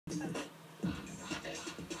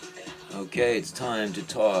Okay, it's time to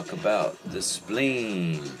talk about the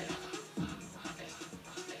spleen.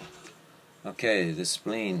 Okay, the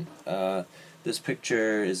spleen. This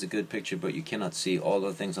picture is a good picture, but you cannot see all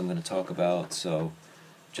the things I'm going to talk about, so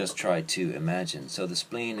just try to imagine. So the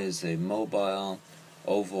spleen is a mobile,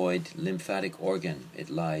 ovoid lymphatic organ. It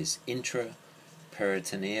lies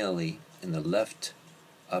intraperitoneally in the left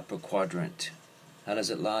upper quadrant. How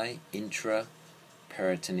does it lie?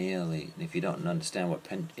 Intraperitoneally. And if you don't understand what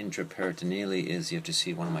intraperitoneally is, you have to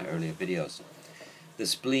see one of my earlier videos. The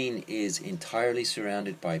spleen is entirely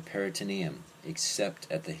surrounded by peritoneum, except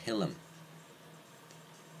at the hilum.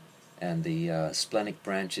 And the splenic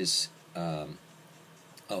branches of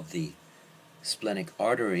the splenic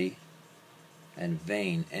artery and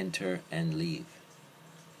vein enter and leave.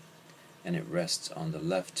 And it rests on the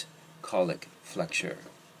left colic flexure.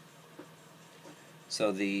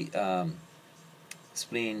 So the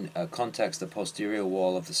spleen contacts the posterior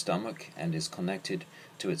wall of the stomach and is connected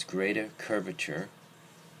to its greater curvature,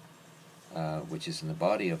 which is in the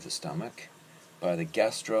body of the stomach, by the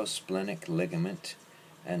gastrosplenic ligament,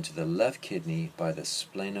 and to the left kidney by the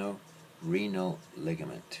splenorenal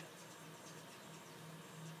ligament.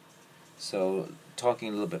 So, talking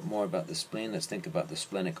a little bit more about the spleen, let's think about the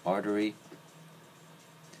splenic artery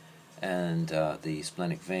and the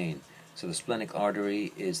splenic vein. So the splenic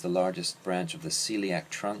artery is the largest branch of the celiac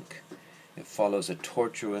trunk. It follows a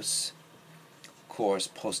tortuous course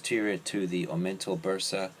posterior to the omental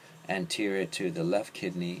bursa, anterior to the left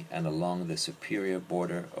kidney, and along the superior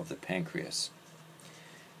border of the pancreas.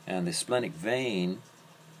 And the splenic vein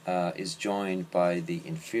is joined by the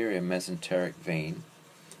inferior mesenteric vein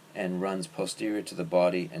and runs posterior to the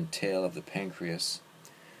body and tail of the pancreas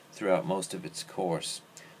throughout most of its course.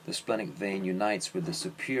 The splenic vein unites with the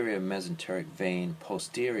superior mesenteric vein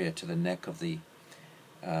posterior to the neck of the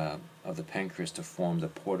pancreas to form the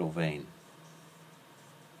portal vein.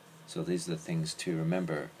 So these are the things to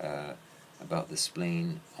remember about the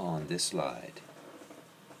spleen on this slide.